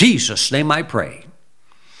 In Jesus' name I pray.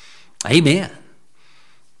 Amen.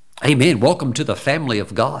 Amen. Welcome to the family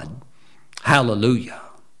of God. Hallelujah.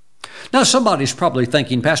 Now, somebody's probably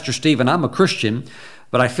thinking, Pastor Stephen, I'm a Christian,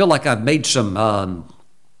 but I feel like I've made some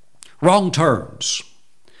wrong turns.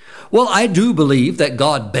 Well, I do believe that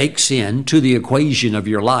God bakes into the equation of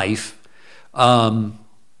your life, how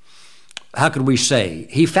can we say?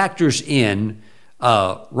 He factors in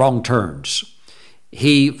wrong turns.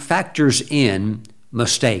 He factors in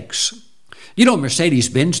mistakes. You know,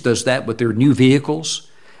 Mercedes-Benz does that with their new vehicles.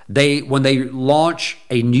 When they launch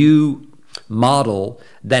a new model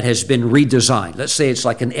that has been redesigned, let's say it's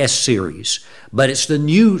like an S series, but it's the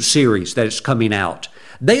new series that is coming out.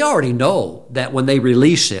 They already know that when they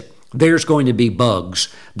release it, there's going to be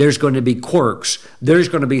bugs, there's going to be quirks, there's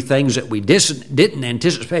going to be things that we didn't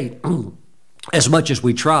anticipate as much as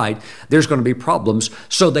we tried. There's going to be problems.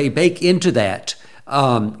 So they bake into that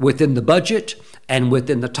within the budget and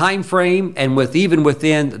within the time frame and even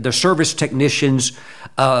within the service technicians,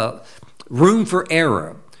 room for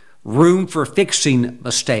error, room for fixing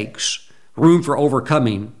mistakes, room for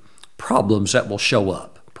overcoming problems that will show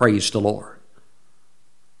up. Praise the Lord.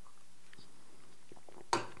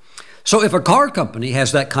 So if a car company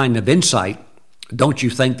has that kind of insight, don't you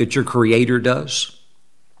think that your Creator does?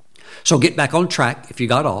 So get back on track if you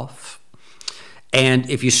got off. And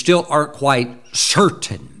if you still aren't quite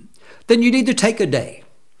certain, then you need to take a day.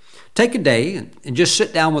 Take a day and just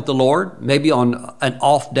sit down with the Lord, maybe on an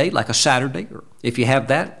off day like a Saturday, or if you have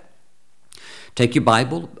that. Take your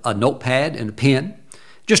Bible, a notepad, and a pen.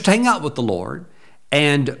 Just hang out with the Lord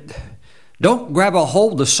and don't grab a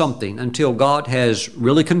hold of something until God has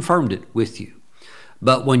really confirmed it with you.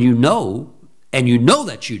 But when you know, and you know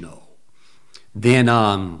that you know, then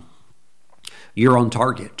you're on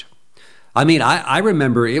target. I mean, I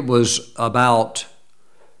remember it was about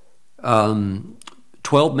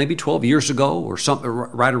 12 years ago or something,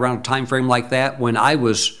 right around a time frame like that, when I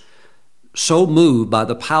was so moved by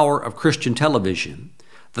the power of Christian television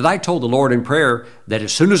that I told the Lord in prayer that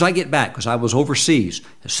as soon as I get back, because I was overseas,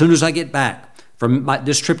 as soon as I get back from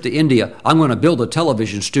this trip to India, I'm going to build a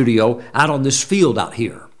television studio out on this field out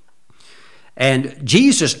here. And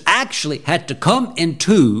Jesus actually had to come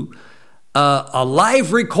into a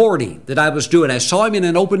live recording that I was doing. I saw him in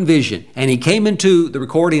an open vision, and he came into the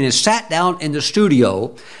recording and sat down in the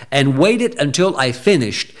studio and waited until I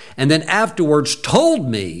finished, and then afterwards told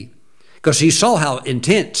me, because he saw how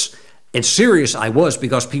intense and serious I was,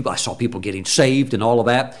 because I saw people getting saved and all of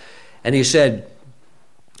that. And he said,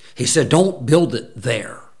 don't build it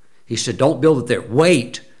there. He said, don't build it there.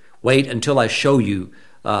 Wait until I show you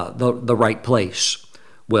the right place.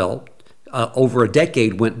 Well, over a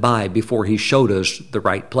decade went by before he showed us the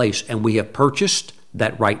right place, and we have purchased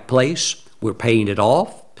that right place. We're paying it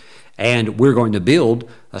off, and we're going to build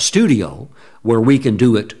a studio where we can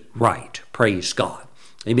do it right. Praise God.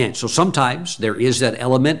 Amen. So sometimes there is that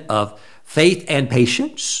element of faith and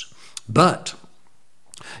patience, but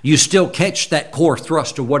you still catch that core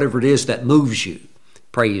thrust of whatever it is that moves you.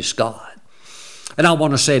 Praise God. And I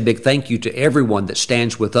want to say a big thank you to everyone that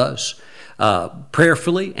stands with us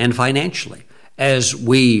prayerfully and financially as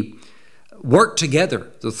we work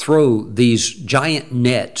together to throw these giant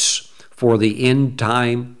nets for the end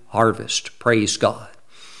time harvest. Praise God.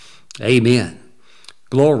 Amen.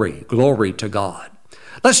 Glory, glory to God.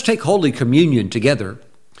 Let's take Holy Communion together.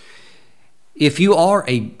 If you are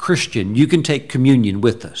a Christian, you can take communion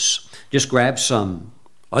with us. Just grab some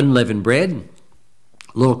unleavened bread,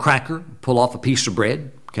 a little cracker, pull off a piece of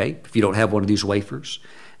bread, okay, if you don't have one of these wafers,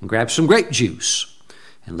 and grab some grape juice,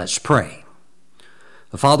 and let's pray.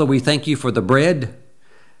 Father, we thank you for the bread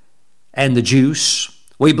and the juice.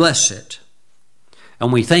 We bless it.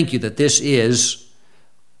 And we thank you that this is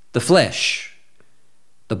the flesh,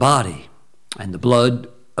 the body, and the blood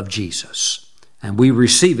of Jesus. And we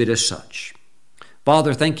receive it as such.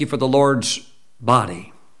 Father, thank you for the Lord's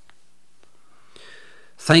body.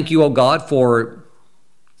 Thank you, O God, for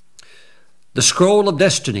the scroll of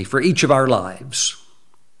destiny for each of our lives.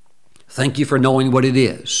 Thank you for knowing what it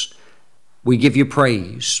is. We give you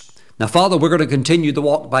praise. Now, Father, we're going to continue to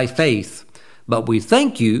walk by faith, but we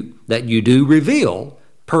thank you that you do reveal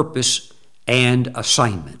purpose and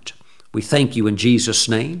assignment. We thank you in Jesus'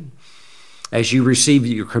 name. As you receive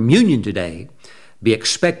your communion today, be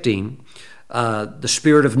expecting the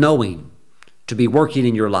spirit of knowing to be working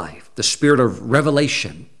in your life, the spirit of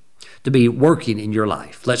revelation to be working in your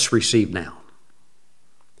life. Let's receive now.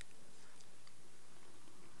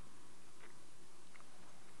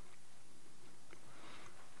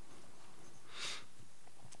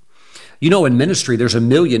 You know, in ministry, there's a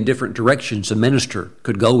million different directions a minister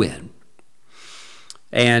could go in.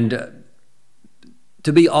 And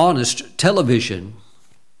to be honest, television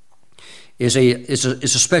is a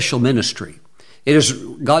special ministry. It is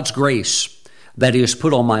God's grace that He has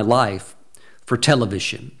put on my life for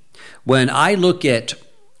television. When I look at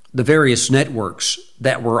the various networks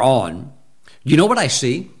that we're on, you know what I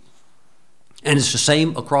see? And it's the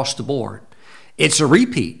same across the board. It's a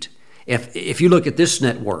repeat. If you look at this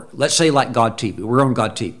network, let's say like God TV, we're on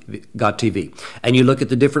God TV, and you look at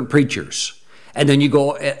the different preachers, and then you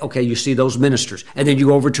go, okay, you see those ministers, and then you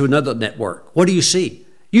go over to another network. What do you see?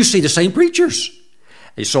 You see the same preachers.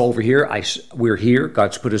 And so over here, we're here,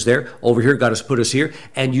 God's put us there. Over here, God has put us here.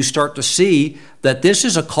 And you start to see that this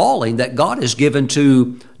is a calling that God has given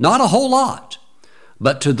to not a whole lot,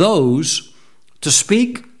 but to those to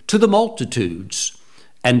speak to the multitudes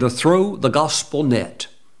and to throw the gospel net.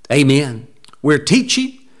 Amen. We're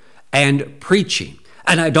teaching and preaching,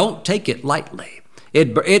 and I don't take it lightly.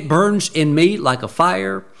 It burns in me like a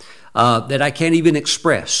fire that I can't even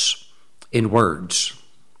express in words.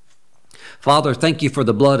 Father, thank you for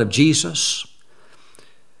the blood of Jesus.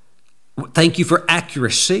 Thank you for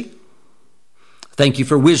accuracy. Thank you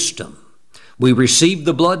for wisdom. We receive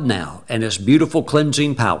the blood now and its beautiful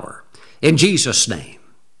cleansing power. In Jesus' name,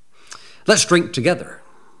 let's drink together.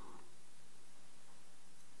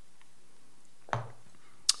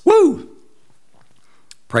 Woo!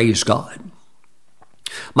 Praise God.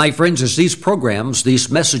 My friends, as these programs, these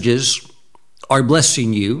messages are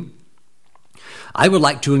blessing you, I would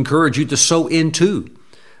like to encourage you to sow into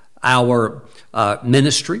our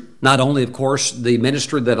ministry. Not only, of course, the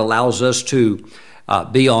ministry that allows us to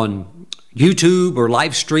be on YouTube or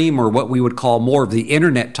live stream or what we would call more of the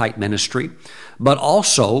internet type ministry, but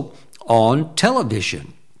also on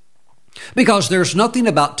television. Because there's nothing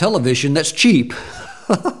about television that's cheap.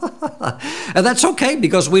 And that's okay,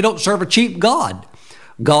 because we don't serve a cheap God.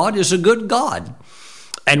 God is a good God.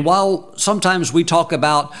 And while sometimes we talk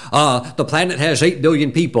about the planet has 8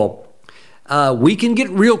 billion people, we can get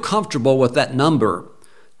real comfortable with that number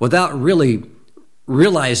without really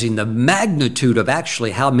realizing the magnitude of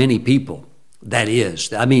actually how many people that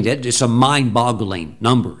is. I mean, it's a mind-boggling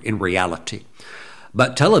number in reality.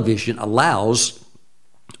 But television allows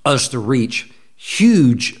us to reach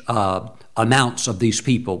huge amounts of these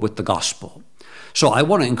people with the gospel. So I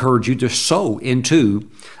want to encourage you to sow into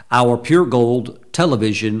our Pure Gold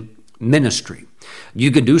television ministry. You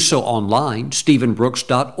can do so online,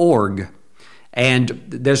 stephenbrooks.org. And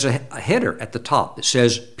there's a header at the top that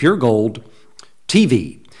says Pure Gold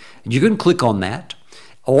TV. You can click on that,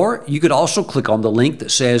 or you could also click on the link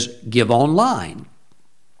that says Give Online.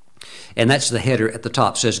 And that's the header at the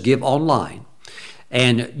top, says Give Online.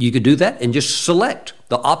 And you could do that and just select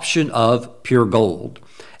the option of Pure Gold.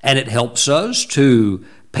 And it helps us to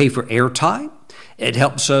pay for airtime. It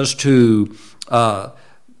helps us to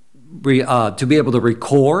be able to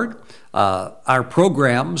record our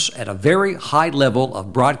programs at a very high level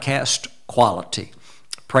of broadcast quality.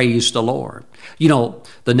 Praise the Lord. You know,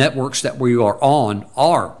 the networks that we are on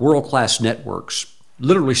are world-class networks,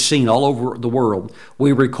 literally seen all over the world.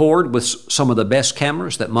 We record with some of the best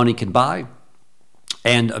cameras that money can buy,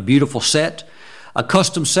 and a beautiful set, a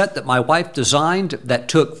custom set that my wife designed that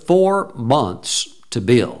took 4 months to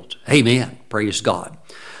build. Amen. Praise God.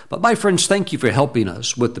 But my friends, thank you for helping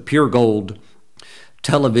us with the Pure Gold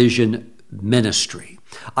television ministry.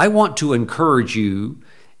 I want to encourage you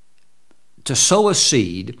to sow a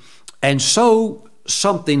seed and sow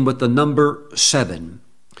something with the number 7.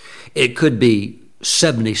 It could be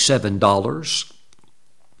 $77.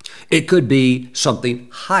 It could be something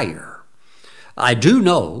higher. I do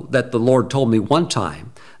know that the Lord told me one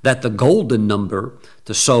time that the golden number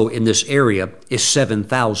to sow in this area is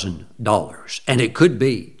 $7,000. And it could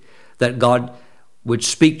be that God would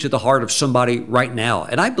speak to the heart of somebody right now,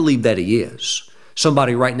 and I believe that He is.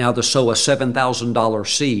 Somebody right now to sow a $7,000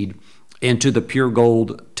 seed into the Pure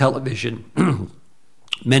Gold television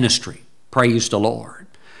ministry. Praise the Lord.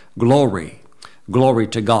 Glory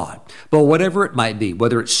to God. But whatever it might be,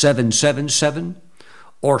 whether it's 777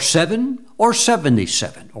 or 7 or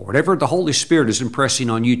 77, or whatever the Holy Spirit is impressing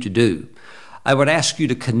on you to do, I would ask you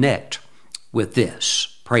to connect with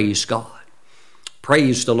this. Praise God.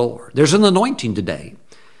 Praise the Lord. There's an anointing today.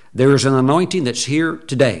 There is an anointing that's here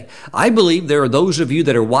today. I believe there are those of you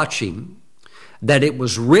that are watching that it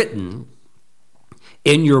was written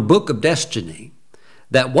in your book of destiny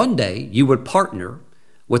that one day you would partner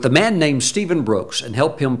with a man named Stephen Brooks and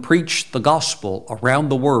help him preach the gospel around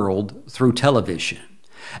the world through television.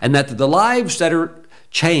 And that the lives that are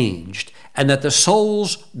changed, and that the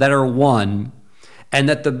souls that are won, and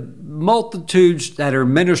that the multitudes that are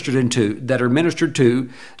ministered to,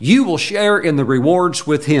 you will share in the rewards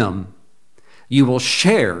with him. You will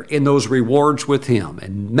share in those rewards with him.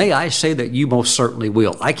 And may I say that you most certainly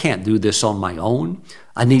will. I can't do this on my own.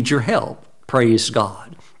 I need your help. Praise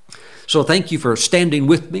God. So thank you for standing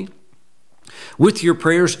with me, with your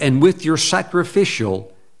prayers, and with your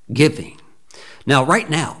sacrificial giving. Now, right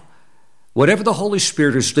now, whatever the Holy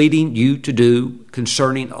Spirit is leading you to do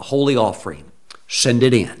concerning a holy offering, send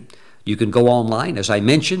it in. You can go online. As I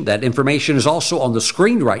mentioned, that information is also on the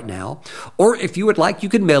screen right now. Or if you would like, you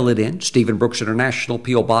can mail it in. Stephen Brooks International,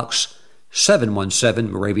 P.O. Box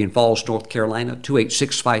 717, Moravian Falls, North Carolina,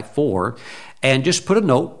 28654. And just put a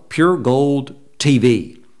note, Pure Gold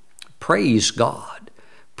TV. Praise God.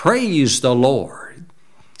 Praise the Lord.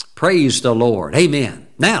 Praise the Lord. Amen.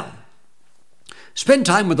 Now, spend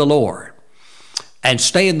time with the Lord and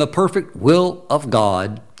stay in the perfect will of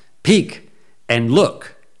God. Peek and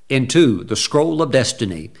look into the scroll of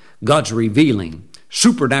destiny. God's revealing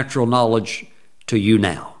supernatural knowledge to you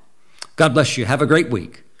now. God bless you. Have a great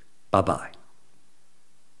week. Bye-bye.